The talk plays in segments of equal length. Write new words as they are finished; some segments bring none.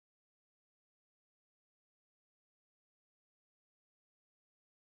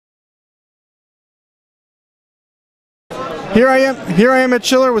Here I am at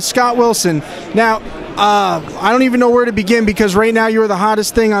Chiller with Scott Wilson. Now, I don't even know where to begin because right now you're the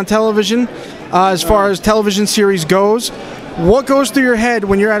hottest thing on television as far as television series goes. What goes through your head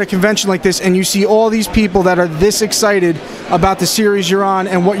when you're at a convention like this and you see all these people that are this excited about the series you're on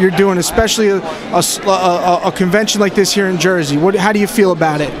and what you're doing, especially a convention like this here in Jersey? How do you feel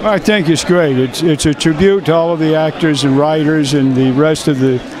about it? I think it's great. It's a tribute to all of the actors and writers and the rest of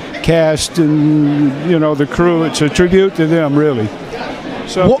the cast and the crew. It's a tribute to them, really.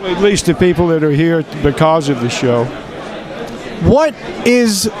 So at least the people that are here because of the show. What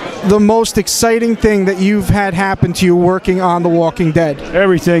is the most exciting thing that you've had happen to you working on The Walking Dead?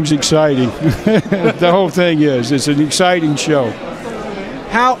 Everything's exciting. The whole thing is. It's an exciting show.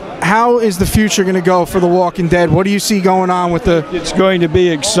 How is the future going to go for The Walking Dead? What do you see going on with the... It's going to be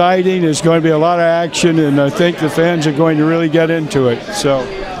exciting. There's going to be a lot of action, and I think the fans are going to really get into it. So,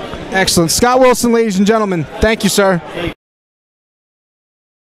 excellent. Scott Wilson, ladies and gentlemen. Thank you, sir.